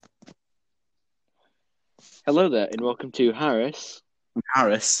Hello there, and welcome to Harris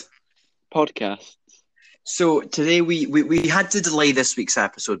Harris. Podcast. So today we had to delay this week's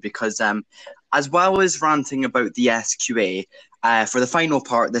episode because as well as ranting about the SQA, for the final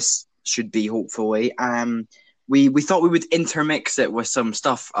part, this should be hopefully, we thought we would intermix it with some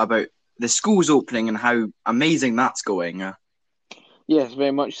stuff about the schools opening and how amazing that's going. Yes,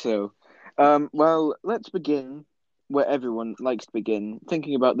 very much so. Well, let's begin where everyone likes to begin,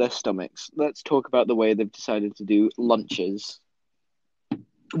 thinking about their stomachs. Let's talk about the way they've decided to do lunches.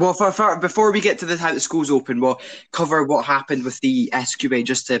 Well, before we get to how the schools open, we'll cover what happened with the SQA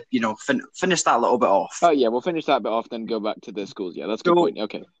just to finish that a little bit off. Oh yeah, we'll finish that bit off, then go back to the schools. Yeah, that's a good So point.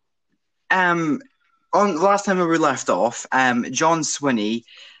 Okay. um, on the last time we were left off, John Swinney,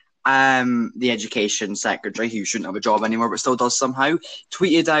 the education secretary, who shouldn't have a job anymore but still does somehow,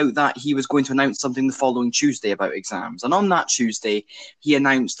 tweeted out that he was going to announce something the following Tuesday about exams. And on that Tuesday, he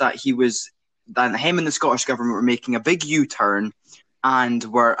announced that him and the Scottish government were making a big U-turn and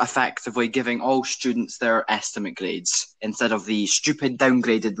were effectively giving all students their estimate grades instead of the stupid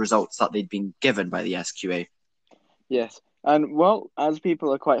downgraded results that they'd been given by the SQA. Yes, and well, as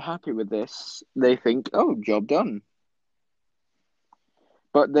people are quite happy with this, they think, "Oh, job done."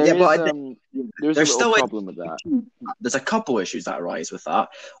 But Yeah, but there's a there's little still problem with that. there's a couple issues that arise with that.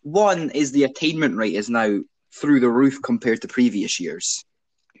 One is the attainment rate is now through the roof compared to previous years.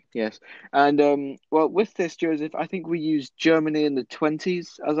 Yes, and well, with this, Joseph, I think we used Germany in the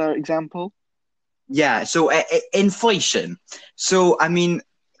 20s as our example. Yeah, so inflation. So, I mean,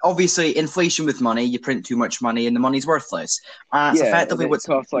 obviously, inflation with money, you print too much money and the money's worthless. That's Yeah, effectively what's.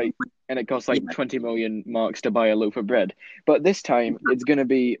 and it costs like Yeah, 20 million marks to buy a loaf of bread. But this time it's going to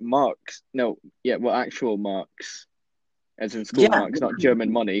be marks. No, yeah, well, actual marks, as in school yeah. marks, not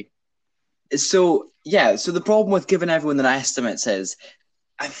German money. So the problem with giving everyone their estimates is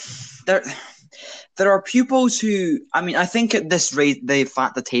there there are pupils who, I mean, I think at this rate, the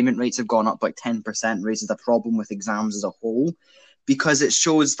fact attainment rates have gone up like 10% raises a problem with exams as a whole, because it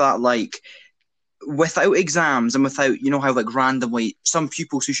shows that, like, without exams and without, how like randomly some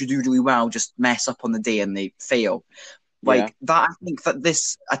pupils who should do really well just mess up on the day and they fail. Yeah. Like that, I think that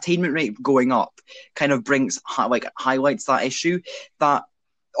this attainment rate going up kind of highlights that issue, that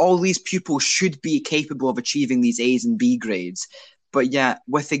all these pupils should be capable of achieving these A's and B grades. But yeah,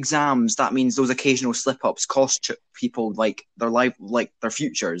 with exams, that means those occasional slip ups cost people like their life, like their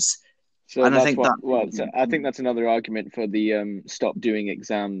futures. So And I that's think what, that, well, so I think that's another argument for the stop doing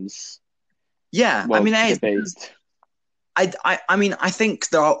exams, yeah, I well, mean, it is. debate. I mean, I think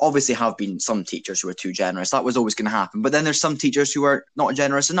there obviously have been some teachers who are too generous. That was always going to happen. But then there's some teachers who are not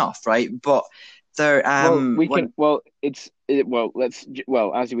generous enough, right? But they're Well, we can, well,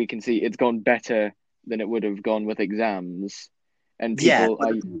 well, as we can see, it's gone better than it would have gone with exams. And yeah, people but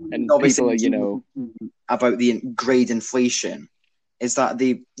are, the thing and obviously people are, you know, about the grade inflation is that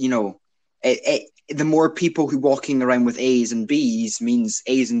the more people who walking around with A's and B's means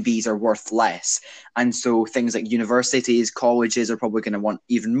A's and B's are worth less, and so things like universities, colleges are probably going to want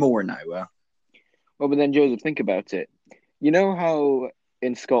even more now. well, but then Joseph, think about it. You know how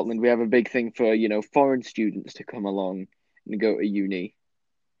in Scotland we have a big thing for, foreign students to come along and go to uni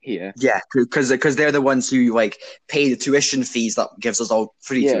here. Yeah, because they're the ones who like pay the tuition fees that gives us all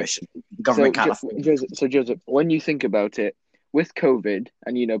free Yeah. tuition. The government can't afford it. Joseph, when you think about it, with COVID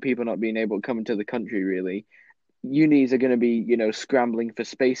and, people not being able to come into the country really, unis are going to be, scrambling for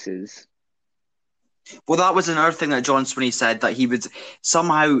spaces. Well, that was another thing that John Swinney said, that he would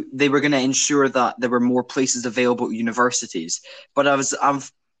somehow they were going to ensure that there were more places available at universities. But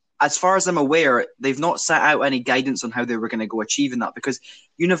as far as I'm aware, they've not set out any guidance on how they were going to go achieving that, because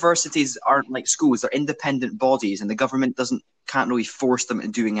universities aren't like schools; they're independent bodies, and the government can't really force them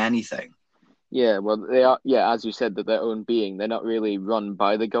into doing anything. Yeah, well, they are, yeah, as you said, that their own being. They're not really run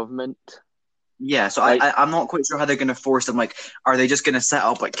by the government. Yeah, so Like, I'm not quite sure how they're going to force them. Like, are they just going to set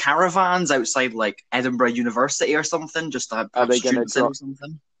up like caravans outside like Edinburgh University or something, just to are have they going to students in or drop,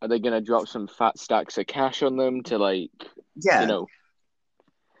 something? are they going to drop some fat stacks of cash on them to like, you Yeah, know,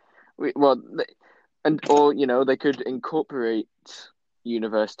 well, or they could incorporate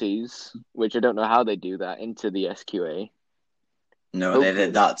universities, which I don't know how they do that, into the SQA. no,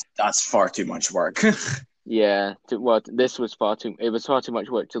 Hopefully, that's far too much work. yeah. This was far too. It was far too much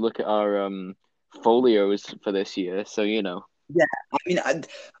work to look at our folios for this year. So Yeah, I mean,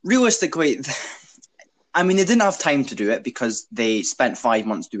 realistically, I mean, they didn't have time to do it because they spent 5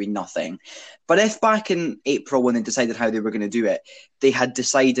 months doing nothing. But if back in April, when they decided how they were going to do it, they had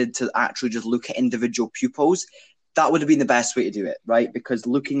decided to actually just look at individual pupils, that would have been the best way to do it, right? Because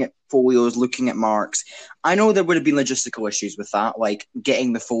looking at folios, looking at marks, I know there would have been logistical issues with that, like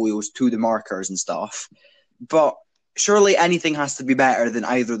getting the folios to the markers and stuff. But surely anything has to be better than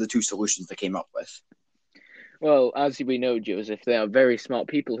either of the two solutions they came up with. Well, as we know, Joseph, they are very smart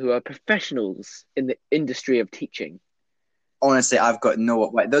people who are professionals in the industry of teaching. Honestly, I've got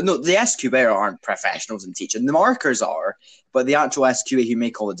the SQA aren't professionals in teaching. The markers are, but the actual SQA who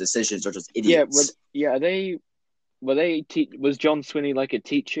make all the decisions are just Yeah, idiots. are they? Was John Swinney like a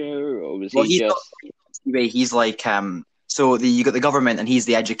teacher, or was Well, he he's not just? SQA. He's like you got the government and he's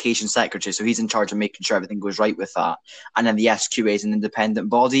the education secretary, so he's in charge of making sure everything goes right with that. And then the SQA is an independent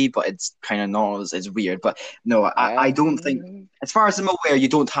body, but it's kind of not. It's weird, but no, I don't think. Uh, As far as I'm aware, you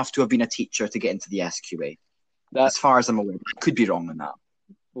don't have to have been a teacher to get into the SQA. that As far as I'm aware, I could be wrong on that.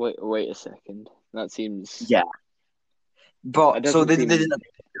 wait a second. That seems Yeah, that but so doesn't they didn't seem. do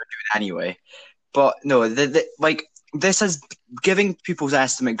it anyway. But no, like this has giving people's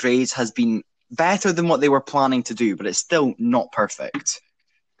estimate grades has been better than what they were planning to do, but it's still not perfect.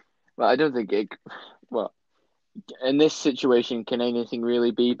 Well, I don't think it. Well, in this situation, can anything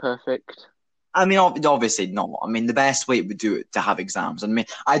really be perfect? I mean, obviously not. I mean, the best way would do it to have exams. I mean,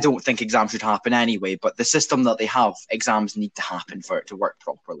 I don't think exams should happen anyway, but the system that they have, exams need to happen for it to work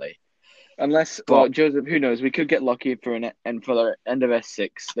properly. Unless, well, But Joseph, who knows? We could get lucky for and for the end of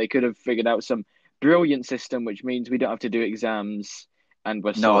S6, they could have figured out some brilliant system, which means we don't have to do exams and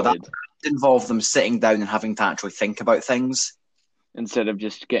we're no, that sorted would involve them sitting down and having to actually think about things. instead of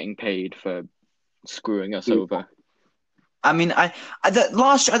just getting paid for screwing us over. I mean,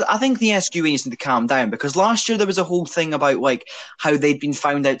 last year, I think the SQA needs to calm down because last year there was a whole thing about like how they'd been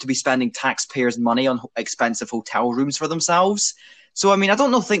found out to be spending taxpayers' money on expensive hotel rooms for themselves. So I mean, I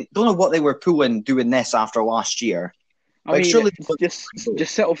don't know what they were pulling doing this after last year. I Like, mean, surely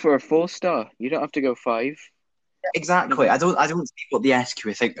just settle for a 4 star. You don't have to go five. You exactly. know, I don't see what the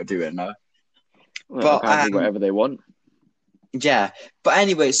SQA think they're doing now. well, But apparently whatever they want. yeah. But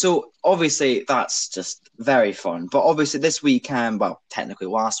anyway, so obviously that's just very fun. But obviously this week, well, technically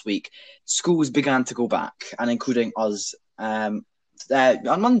last week, schools began to go back, and including us, on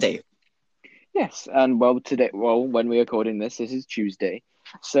Monday. Yes, and when we're recording this is Tuesday.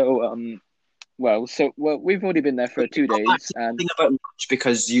 So, we've already been there for We two go back days, to and something about lunch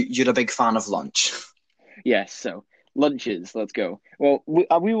because you're a big fan of lunch. yes, so lunches. Let's go. Well, we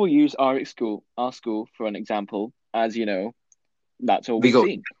will use our school for an example, as you know, that's all We we've go.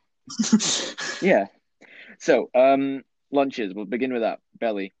 seen. Yeah. So, lunches. We'll begin with that.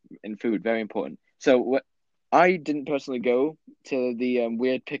 Belly and food, very important. So, I didn't personally go to the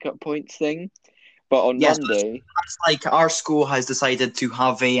weird pickup points thing, but on Yes, Monday, that's like our school has decided to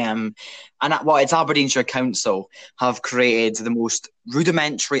have it's Aberdeenshire Council have created the most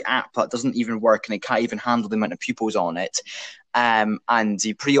rudimentary app that doesn't even work and it can't even handle the amount of pupils on it. And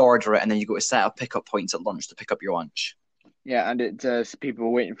you pre-order it and then you go to set up pickup points at lunch to pick up your lunch. yeah, and people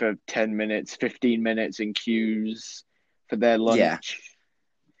were waiting for 10 minutes, 15 minutes in queues for their Yeah, lunch.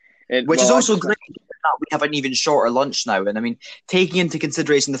 It which is well, I also just great that we have an even shorter lunch now. And I mean, taking into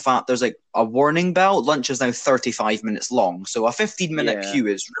consideration the fact there's like a warning bell, lunch is now 35 minutes long. So a 15-minute yeah, queue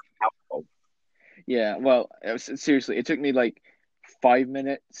is really helpful. yeah. Well, seriously, it took me like 5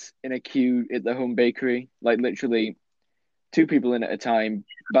 minutes in a queue at the home bakery, like literally two people in at a time.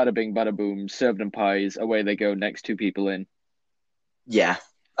 Bada bing, bada boom, served them pies. Away they go. Next two people in. Yeah,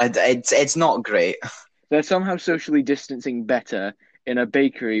 it's not great. They're somehow socially distancing better in a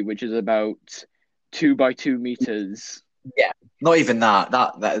bakery, which is about 2 by 2 meters. Yeah, not even that.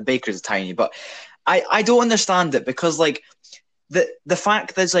 That the bakery is tiny, but I don't understand it because like the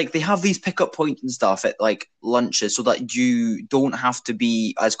fact that like they have these pickup points and stuff at like lunches so that you don't have to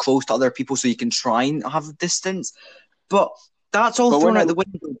be as close to other people so you can try and have a distance. But that's all But we're thrown out not. the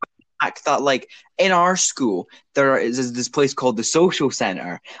window by the fact that like in our school there is this place called the social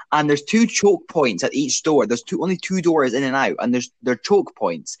center and there's two choke points at each door. There's only two doors in and out and they're choke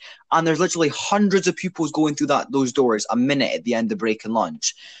points and there's literally hundreds of pupils going through those doors a minute at the end of break and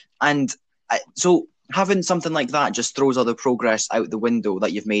lunch. And so having something like that just throws all the progress out the window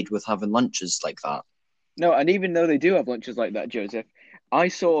that you've made with having lunches like that. No, and even though they do have lunches like that, Joseph, I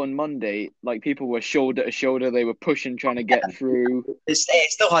saw on Monday like people were shoulder to shoulder. They were pushing, trying to get through. It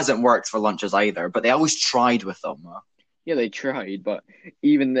still hasn't worked for lunches either, but they always tried with them. Yeah, they tried, but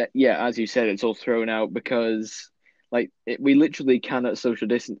even that, yeah, as you said, it's all thrown out because we literally cannot social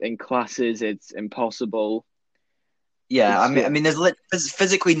distance in classes. It's impossible. Yeah, It's yeah, there's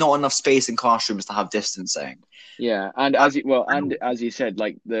physically not enough space in classrooms to have distancing. yeah, and as you said,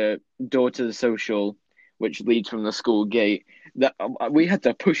 like the door to the social, which leads from the school gate, that we had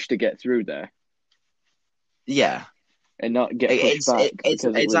to push to get through there Yeah, and not get pushed back because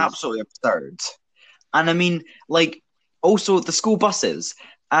it it's was. absolutely absurd. And I mean, like, also the school buses.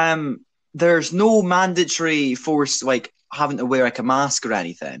 there's no mandatory force like having to wear like a mask or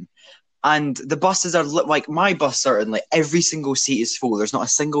anything. And the buses are like my bus certainly every single seat is full. There's not a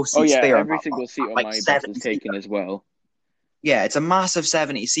single Oh seat yeah, spare on every that bus. single seat on Like my bus is 70 taken seater. as well. Yeah, it's a massive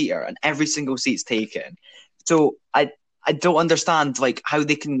 70 seater and every single seat's taken. So I don't understand like how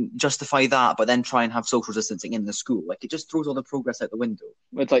they can justify that but then try and have social distancing in the school. Like it just throws all the progress out the window.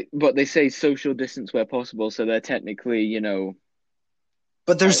 It's like, but they say social distance where possible, so they're technically,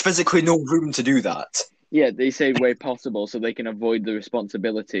 But uh, there's physically no room to do that. yeah, they say where possible so they can avoid the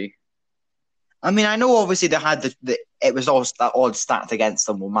responsibility. I mean, I know obviously they had the it was all that odd stacked against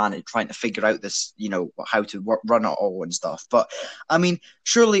them. Will manage trying to figure out this, how to run it all and stuff. But I mean,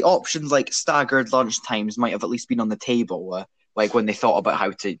 surely options like staggered lunch times might have at least been on the table, like when they thought about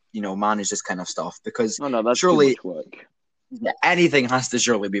how to, manage this kind of stuff. Because Oh no, that's too surely much work. anything has to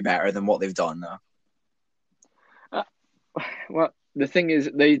surely be better than what they've done. Uh, well, the thing is,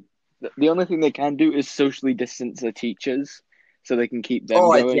 the only thing they can do is socially distance the teachers so they can keep them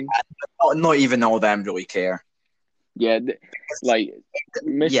Oh, yeah, going. not even all of them really care. Yeah, like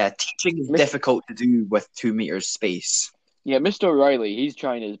Miss Yeah, teaching is Miss difficult to do with 2 meters space. yeah, Mr. O'Reilly, he's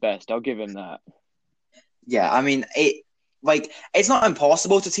trying his best. I'll give him that. Yeah, I mean it's not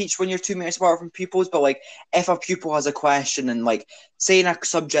impossible to teach when you're 2 meters apart from pupils, but like if a pupil has a question and like say in a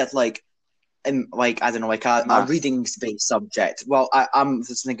subject like in like I don't know, like a Maths. reading based subject. Well, I'm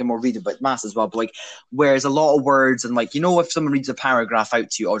just thinking more reading, but maths as well. But like, whereas a lot of words and like if someone reads a paragraph out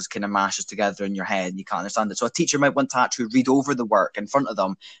to you, all just kind of mashes together in your head, and you can't understand it. So a teacher might want to actually read over the work in front of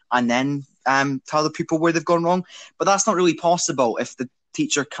them and then tell the pupil where they've gone wrong. But that's not really possible if the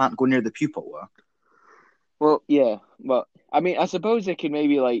teacher can't go near the pupil. Well, yeah, but I mean, I suppose they could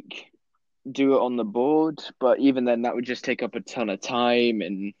maybe like do it on the board, but even then, that would just take up a ton of time.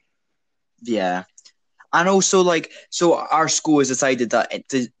 And Yeah. And also, like, so our school has decided that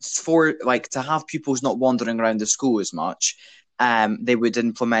for like to have pupils not wandering around the school as much, they would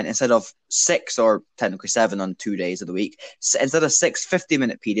implement instead of 6 or technically 7 on 2 days of the week, instead of 6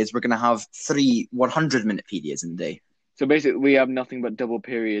 50-minute periods, we're going to have 3 100-minute periods in the day. so basically, we have nothing but double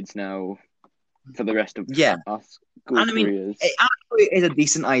periods now for the rest of Yeah, our school and I mean, careers. it actually is a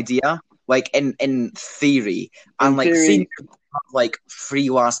decent idea, like in theory, In and like seniors theory, have like 3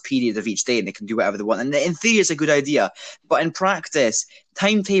 last periods of each day, and they can do whatever they want. And in theory, it's a good idea, but in practice,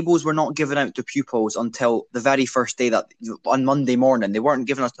 timetables were not given out to pupils until the very first day that on Monday morning. They weren't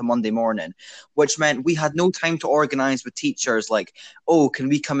given us till Monday morning, which meant we had no time to organize with teachers. Like, oh, can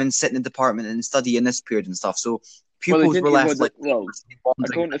we come and sit in the department and study in this period and stuff? So well, they pupils didn't were even. left like Well, wandering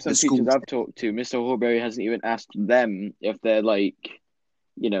according to around the some teachers schools. I've talked to, Mr. Horbury hasn't even asked them if they're like,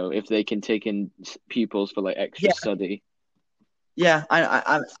 if they can take in pupils for like extra study. Yeah,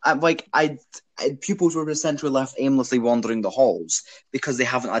 pupils were essentially left aimlessly wandering the halls because they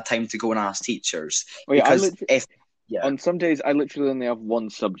haven't had time to go and ask teachers. Oh yeah, Because if, yeah, on some days I literally only have one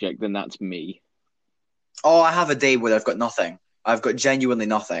subject, and that's me. oh, I have a day where I've got nothing. I've got genuinely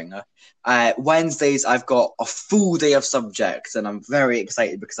nothing. Wednesdays, I've got a full day of subjects, and I'm very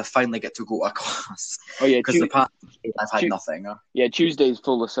excited because I finally get to go to a class. Oh yeah, Because the past days I've had nothing. yeah, Tuesday's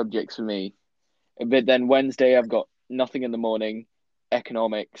full of subjects for me. But then Wednesday I've got nothing in the morning,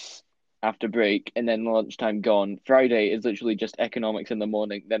 economics after break, and then lunchtime gone. Friday is literally just economics in the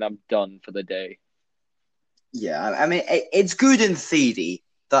morning, then I'm done for the day. Yeah, I mean, it's good in theory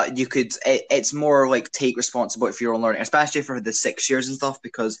that you could. It's more like take responsibility for your own learning, especially for the 6 years and stuff,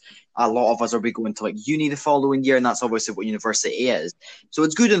 because a lot of us will be going to like uni the following year, and that's obviously what university is. So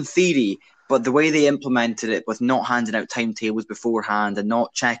it's good in theory, but the way they implemented it with not handing out timetables beforehand and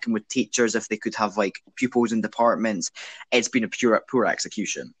not checking with teachers if they could have like pupils in departments, it's been a poor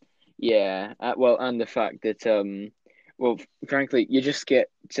execution. Yeah, well, and the fact that well, frankly, you just get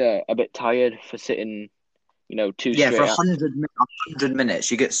a bit tired for sitting, two Yeah, for straight. 100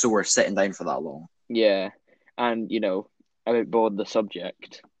 minutes, you get sore sitting down for that long. Yeah, and a bit bored of the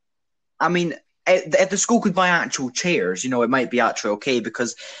subject. I mean, if the school could buy actual chairs, it might be actually okay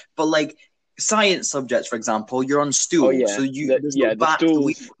but like science subjects, for example, you're on Oh stools, yeah, so there's no the back to the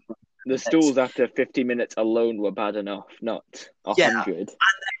wheel. stools after 50 minutes alone were bad enough, not Yeah, 100.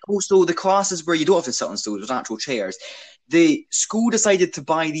 also the classes where you don't have to sit on stools, there's actual chairs. The school decided to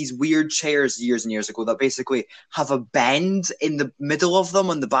buy these weird chairs years and years ago that basically have a bend in the middle of them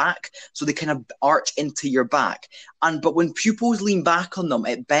on the back, so they kind of arch into your back. But when pupils lean back on them,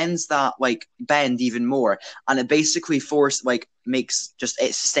 it bends that like bend even more, and it basically makes just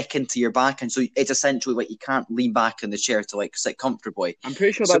it stick into your back, and so it's essentially like you can't lean back in the chair to like sit comfortably. I'm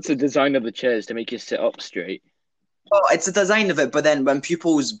pretty sure So that's the design of the chairs to make you sit up straight. Oh, it's the design of it, but then when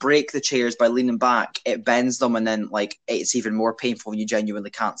pupils break the chairs by leaning back, it bends them, and then like it's even more painful. You genuinely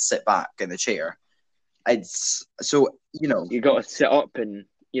can't sit back in the chair. It's so You got to sit up and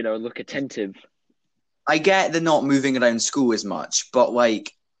look attentive. I get the not moving around school as much, but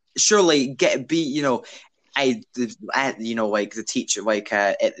like surely like the teacher, like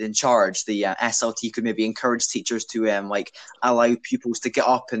in charge, the SLT could maybe encourage teachers to like allow pupils to get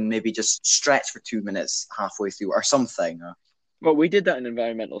up and maybe just stretch for 2 minutes halfway through or something. Well, we did that in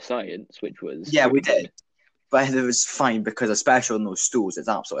environmental science, which was Yeah, we pretty did, good. but it was fine because especially on those stools, it's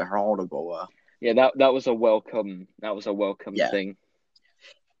absolutely horrible. Yeah, that was a welcome Yeah, thing.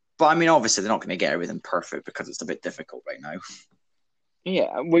 but I mean, obviously they're not going to get everything perfect because it's a bit difficult right now.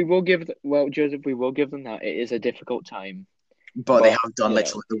 Yeah, Joseph, we will give them that. It is a difficult time, But they but have done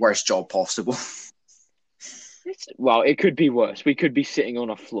literally the worst job possible. it could be worse. We could be sitting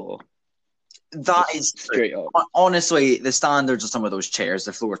on a floor, That just is true. straight up. Honestly, the standards of some of those chairs,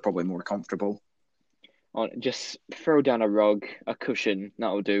 the floor is probably more comfortable. Just throw down a rug, a cushion,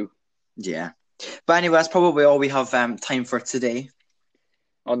 that'll do. Yeah. But anyway, that's probably all we have time for today.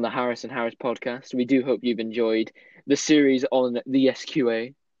 On the Harris and Harris podcast, we do hope you've enjoyed the series on the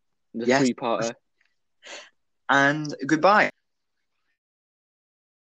SQA, the Yes. three-parter. And goodbye.